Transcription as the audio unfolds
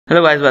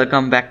Hello guys,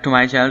 welcome back to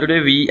my channel. Today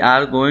we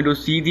are going to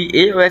see the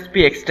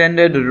AOSP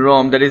extended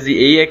ROM, that is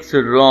the AEX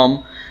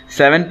ROM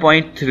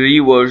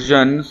 7.3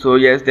 version. So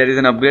yes, there is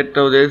an upgrade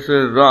to this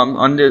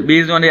ROM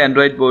based on the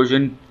Android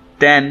version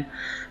 10.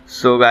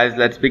 So guys,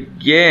 let's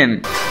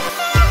begin.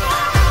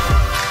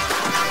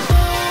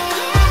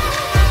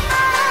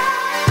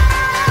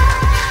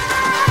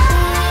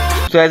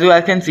 So as you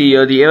guys can see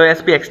here, the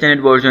AOSP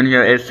extended version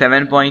here is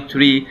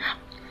 7.3.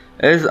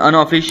 is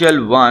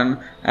unofficial one,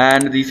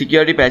 and the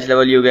security patch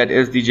level you get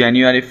is the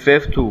January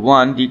 5th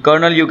one. The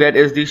kernel you get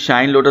is the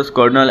Shine Lotus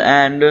kernel,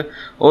 and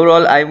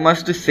overall I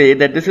must say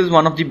that this is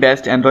one of the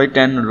best Android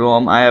 10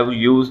 ROM I have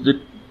used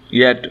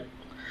yet.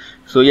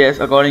 So yes,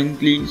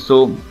 accordingly,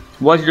 so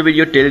watch the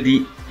video till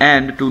the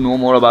end to know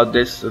more about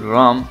this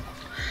ROM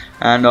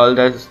and all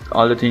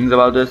the things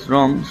about this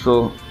ROM.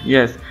 So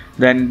yes,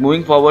 then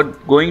moving forward,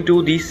 going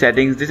to the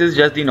settings. This is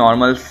just the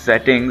normal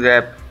settings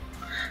app.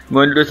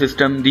 Going to the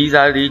system, these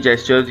are the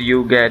gestures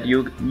you get.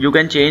 You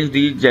can change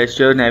the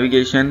gesture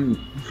navigation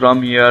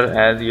from here.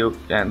 As you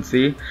can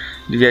see,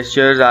 the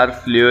gestures are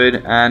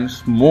fluid and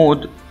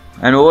smooth,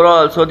 and overall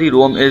also the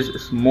ROM is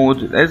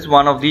smooth. It's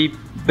one of the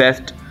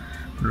best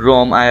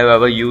ROM I have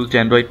ever used,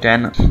 Android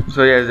 10.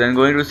 So yes, then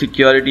going to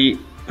security,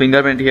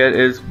 fingerprint here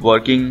is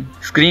working,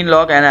 screen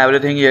lock and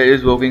everything here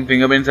is working,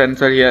 fingerprint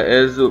sensor here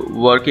is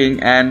working,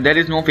 and there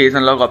is no face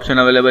unlock option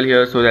available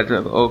here, so that's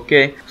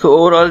okay. So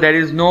overall there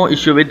is no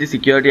issue with the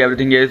security,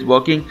 everything here is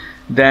working.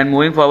 Then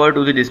moving forward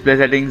to the display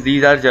settings,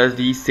 these are just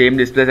the same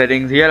display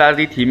settings. Here are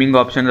the theming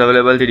options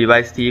available: the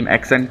device theme,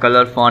 accent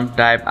color, font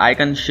type,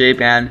 icon shape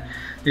and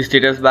the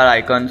status bar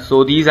icon.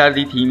 So these are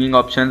the theming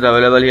options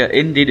available here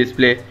in the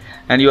display,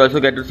 and you also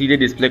get to see the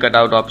display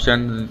cutout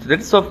options.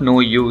 That's of no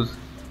use.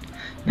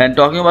 Then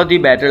talking about the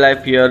battery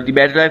life here, the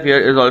battery life here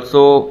is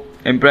also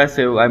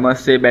impressive, I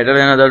must say, better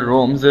than other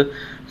ROMs.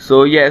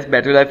 So yes,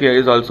 battery life here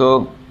is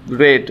also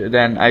great.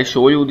 Then I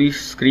show you the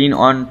screen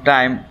on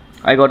time.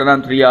 I got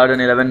around 3 hours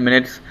and 11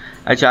 minutes.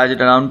 I charged it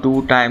around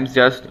 2 times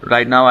just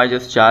right now. I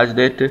just charged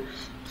it.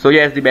 So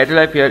yes, the battery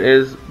life here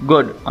is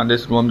good on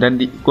this ROM. Then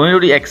going to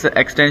the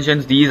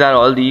extensions, these are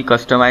all the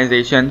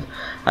customizations.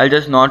 I'll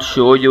just not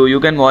show you. You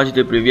can watch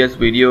the previous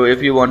video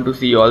if you want to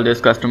see all this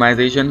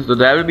customizations. So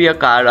there will be a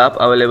card up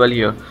available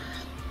here.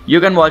 You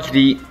can watch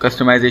the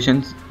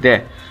customizations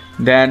there.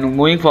 Then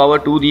moving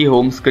forward to the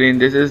home screen,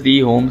 this is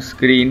the home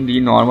screen, the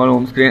normal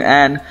home screen,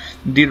 and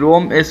the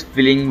ROM is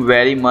feeling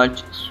very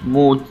much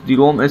smooth. The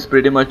ROM is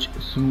pretty much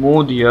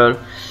smooth here.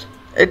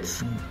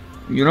 It's,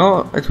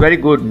 it's very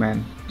good,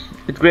 man.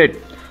 It's great.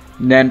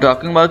 Then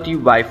talking about the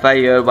Wi-Fi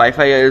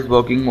here is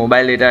working,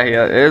 mobile data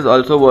here is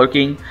also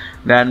working.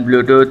 Then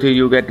Bluetooth,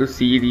 you get to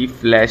see the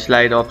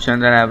flashlight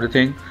options and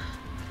everything.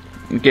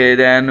 Okay,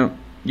 then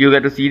you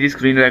get to see the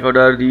screen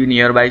recorder, the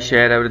nearby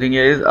share, everything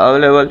here is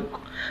available.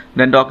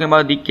 Then talking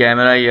about the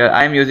camera here,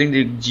 I am using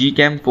the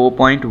Gcam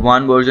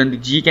 4.1 version. The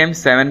Gcam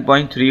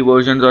 7.3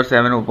 versions or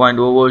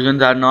 7.0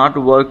 versions are not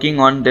working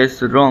on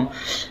this ROM.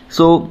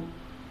 So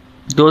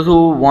those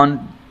who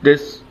want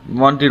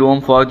the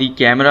ROM for the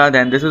camera,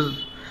 then this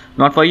is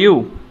not for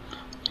you.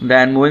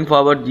 Then moving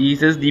forward,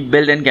 this is the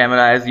built-in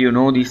camera, as you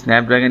know, the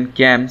Snapdragon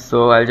cam.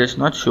 So I'll just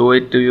not show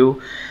it to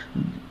you.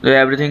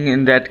 Everything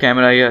in that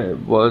camera here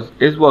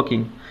is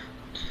working.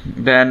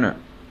 Then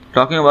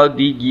talking about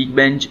the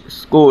Geekbench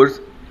scores,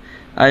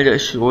 I'll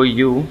just show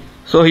you.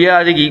 So here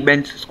are the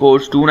Geekbench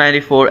scores,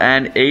 294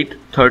 and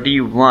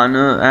 831,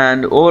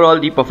 and overall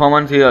the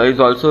performance here is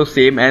also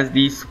same as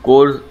the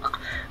scores.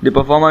 The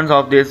performance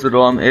of this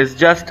ROM is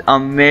just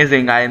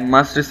amazing, I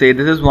must say.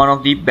 This is one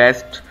of the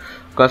best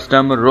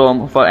custom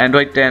ROM for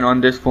Android 10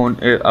 on this phone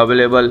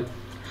available.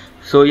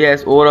 So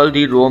yes, overall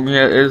the ROM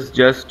here is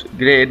just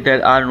great.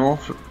 There are no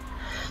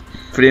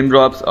frame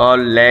drops or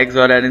lags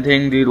or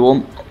anything. The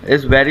ROM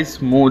is very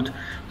smooth,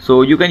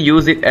 so you can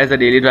use it as a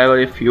daily driver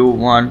if you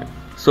want.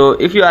 So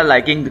if you are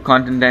liking the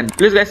content, then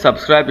please guys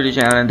subscribe to the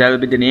channel, and there will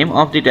be the name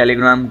of the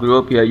Telegram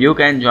group here. You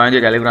can join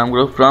the Telegram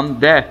group from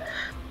there.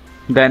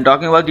 Then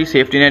talking about the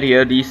safety net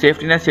here, the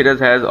safety net status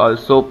has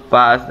also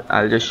passed.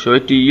 I'll just show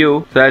it to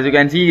you. So as you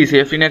can see, the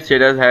safety net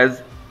status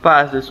has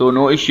passed, so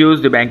no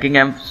issues. The banking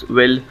apps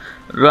will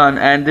run,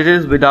 and this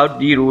is without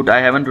the root.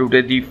 I haven't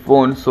rooted the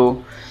phone.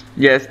 So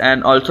yes,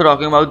 and also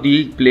talking about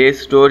the Play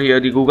Store here,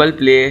 the Google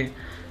Play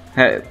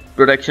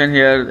protection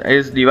here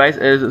is device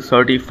is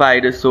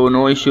certified, so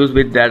no issues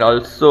with that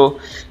also.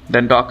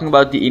 Then talking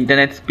about the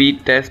internet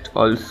speed test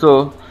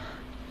also,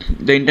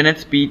 the internet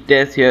speed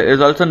test here is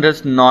also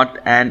just not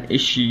an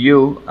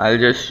issue. I'll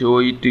just show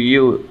it to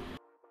you.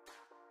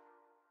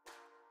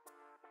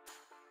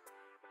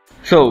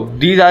 So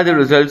these are the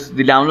results.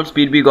 The download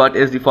speed we got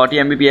is the 40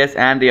 Mbps,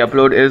 and the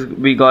upload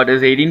we got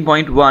is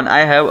 18.1. I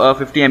have a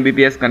 50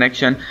 Mbps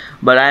connection,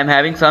 but I am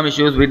having some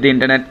issues with the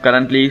internet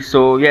currently.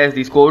 So yes,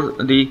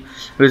 the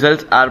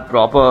results are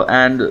proper,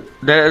 and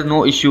there is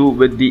no issue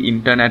with the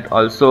internet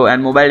also,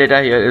 and mobile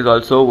data here is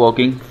also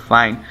working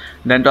fine.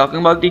 Then talking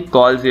about the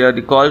calls here,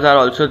 the calls are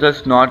also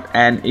just not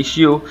an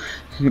issue.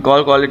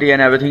 call quality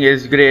and everything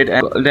is great,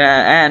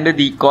 and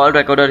the call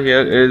recorder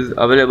here is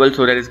available,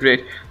 so that is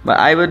great.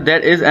 But there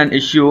is an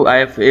issue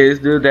I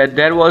faced, that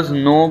there was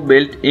no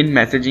built-in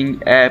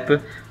messaging app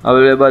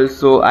available.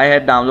 So I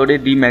had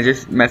downloaded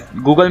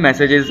the Google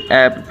Messages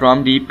app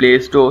from the Play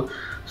Store.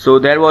 So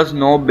there was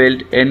no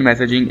built-in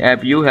messaging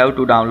app. You have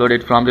to download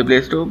it from the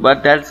Play Store,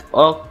 but that's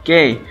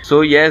okay.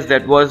 So yes,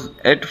 that was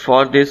it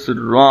for this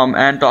ROM.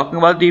 And talking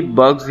about the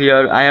bugs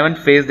here, I haven't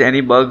faced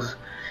any bugs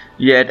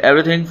yet.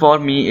 Everything for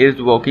me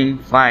is working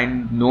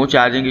fine, no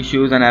charging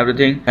issues and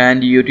everything,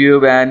 and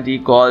YouTube and the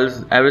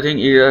calls, everything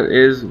here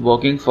is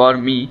working for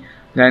me.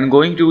 Then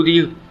going to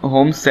the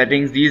home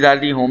settings, these are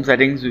the home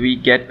settings we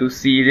get to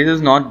see. This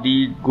is not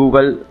the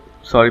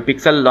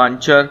Pixel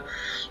launcher.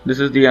 This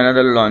is the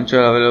another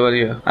launcher available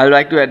here. I would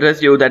like to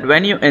address you that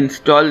when you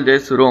install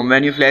this ROM,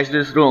 when you flash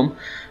this ROM,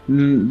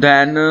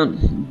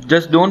 then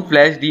just don't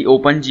flash the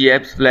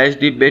OpenGApps, flash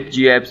the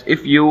BitGApps.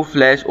 If you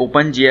flash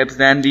OpenGApps,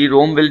 then the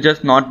ROM will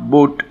just not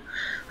boot.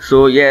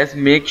 So yes,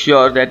 make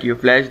sure that you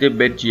flash the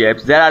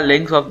BitGApps.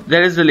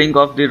 There is the link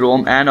of the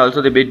ROM and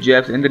also the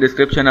BitGApps in the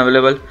description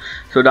available.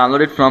 So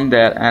download it from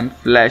there and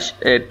flash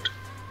it.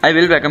 I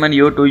will recommend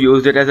you to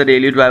use it as a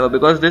daily driver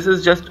because this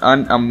is just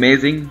an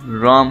amazing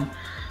ROM.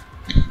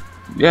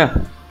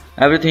 Yeah,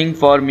 everything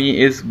for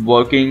me is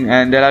working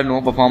and there are no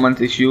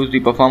performance issues. The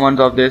performance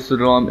of this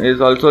ROM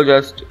is also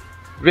just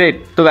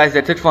great. So guys,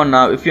 that's it for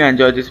now. If you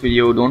enjoyed this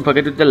video, don't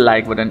forget to hit the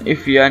like button.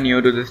 If you are new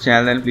to this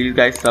channel, then please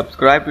guys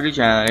subscribe to the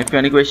channel. If you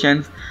have any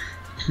questions,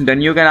 then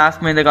you can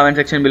ask me in the comment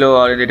section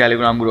below or in the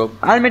Telegram group.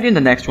 I'll meet you in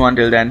the next one.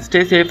 Till then,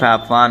 stay safe,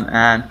 have fun,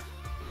 and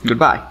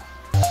goodbye.